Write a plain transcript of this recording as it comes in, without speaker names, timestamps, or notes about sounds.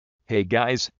Hey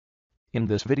guys, in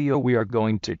this video we are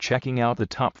going to checking out the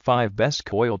top 5 best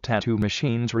coil tattoo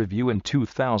machines review in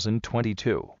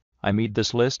 2022. I made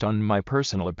this list on my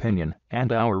personal opinion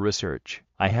and our research.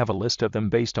 I have a list of them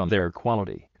based on their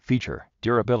quality, feature,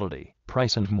 durability,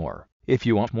 price and more. If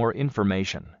you want more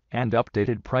information and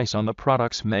updated price on the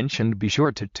products mentioned, be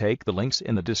sure to take the links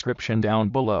in the description down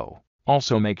below.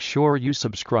 Also make sure you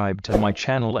subscribe to my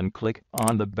channel and click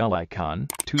on the bell icon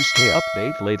to stay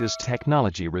update latest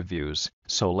technology reviews.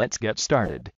 So let's get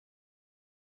started.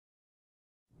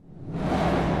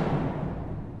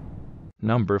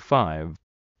 Number 5.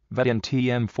 Vedian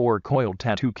TM4 Coil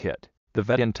Tattoo Kit. The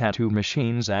Vedian Tattoo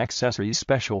Machine's accessories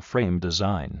special frame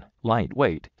design,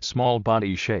 lightweight, small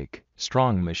body shake,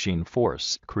 strong machine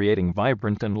force, creating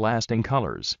vibrant and lasting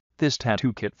colors. This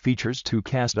tattoo kit features 2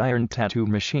 cast iron tattoo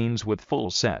machines with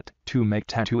full set to make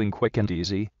tattooing quick and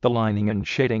easy. The lining and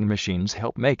shading machines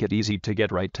help make it easy to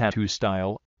get right tattoo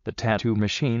style. The tattoo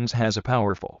machines has a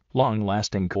powerful,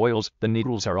 long-lasting coils. The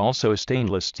needles are also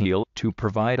stainless steel to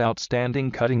provide outstanding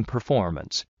cutting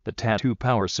performance. The tattoo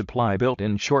power supply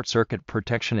built-in short-circuit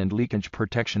protection and leakage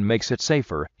protection makes it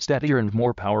safer, steadier and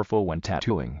more powerful when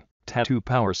tattooing. Tattoo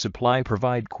power supply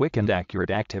provide quick and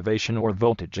accurate activation or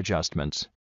voltage adjustments.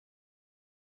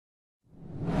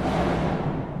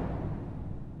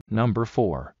 Number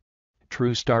 4.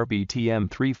 TrueStar BTM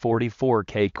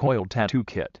 344K Coil Tattoo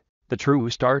Kit. The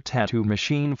TrueStar tattoo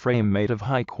machine frame made of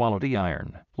high-quality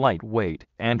iron, lightweight,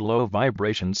 and low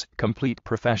vibrations. Complete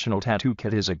professional tattoo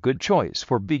kit is a good choice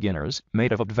for beginners.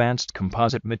 Made of advanced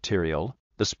composite material,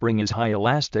 the spring is high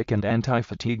elastic and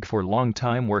anti-fatigue for long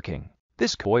time working.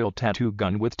 This coil tattoo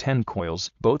gun with 10 coils,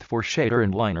 both for shader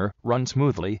and liner, runs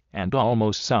smoothly and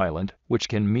almost silent, which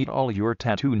can meet all your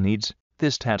tattoo needs.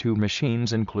 This tattoo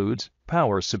machines includes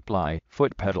power supply,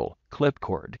 foot pedal, clip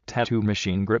cord, tattoo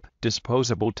machine grip,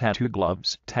 disposable tattoo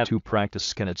gloves, tattoo practice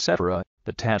skin, etc.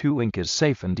 The tattoo ink is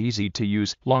safe and easy to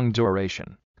use, long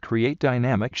duration, create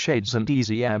dynamic shades and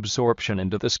easy absorption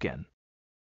into the skin.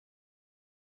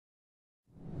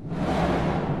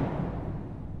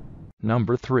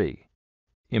 Number 3.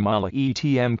 Imala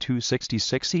ETM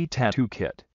 266E Tattoo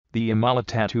Kit. The Imala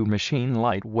tattoo machine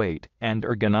lightweight and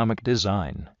ergonomic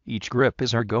design. Each grip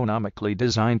is ergonomically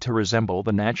designed to resemble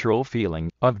the natural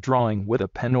feeling of drawing with a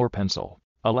pen or pencil,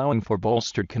 allowing for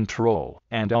bolstered control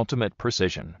and ultimate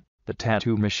precision. The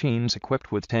tattoo machine's equipped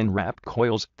with 10 wrapped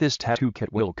coils. This tattoo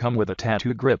kit will come with a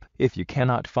tattoo grip. If you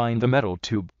cannot find the metal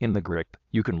tube in the grip,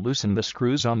 you can loosen the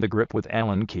screws on the grip with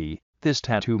Allen key. This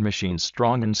tattoo machine's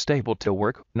strong and stable to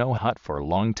work, no hot for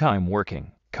long time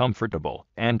working. Comfortable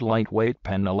and lightweight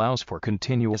pen allows for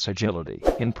continuous agility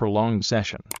in prolonged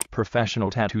session. Professional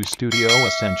tattoo studio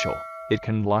essential. It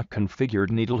can lock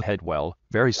configured needle head well,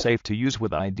 very safe to use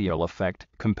with ideal effect,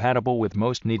 compatible with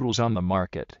most needles on the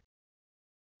market.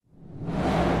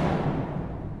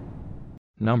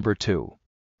 Number 2.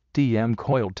 DM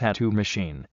Coil Tattoo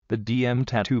Machine. The DM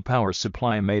tattoo power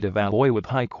supply made of alloy with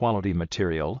high-quality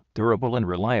material, durable and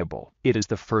reliable. It is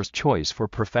the first choice for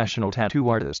professional tattoo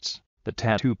artists. The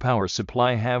tattoo power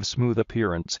supply have smooth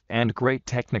appearance and great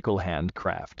technical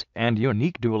handcraft and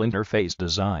unique dual interface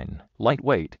design,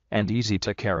 lightweight and easy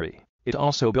to carry. It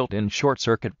also built-in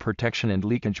short-circuit protection and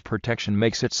leakage protection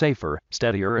makes it safer,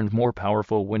 steadier and more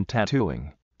powerful when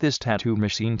tattooing. This tattoo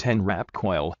machine 10 wrap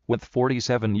coil with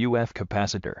 47 UF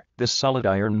capacitor. This solid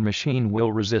iron machine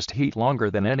will resist heat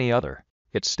longer than any other.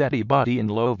 Its steady body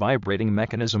and low vibrating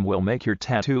mechanism will make your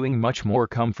tattooing much more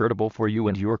comfortable for you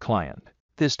and your client.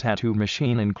 This tattoo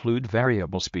machine include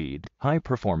variable speed, high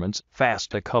performance,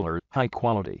 fast to color, high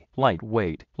quality,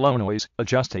 lightweight, low noise,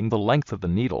 adjusting the length of the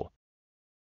needle.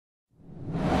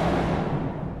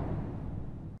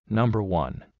 Number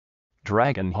 1.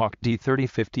 Dragonhawk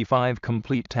D3055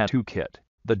 Complete Tattoo Kit.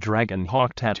 The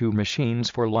Dragonhawk tattoo machines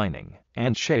for lining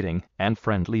and shading and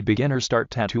friendly beginner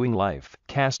start tattooing life.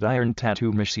 Cast iron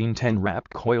tattoo machine 10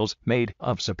 wrapped coils made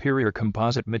of superior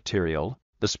composite material.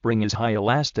 The spring is high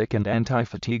elastic and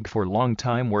anti-fatigue for long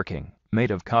time working.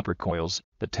 Made of copper coils,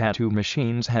 the tattoo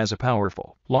machines has a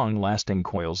powerful, long-lasting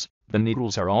coils. The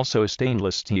needles are also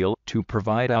stainless steel to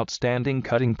provide outstanding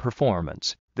cutting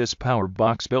performance. This power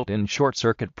box built-in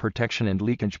short-circuit protection and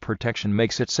leakage protection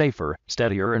makes it safer,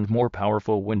 steadier and more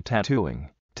powerful when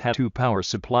tattooing. Tattoo power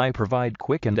supply provide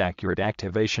quick and accurate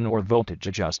activation or voltage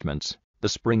adjustments. The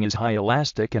spring is high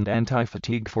elastic and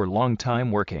anti-fatigue for long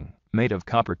time working. Made of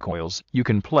copper coils, you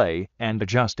can play and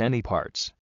adjust any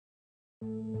parts.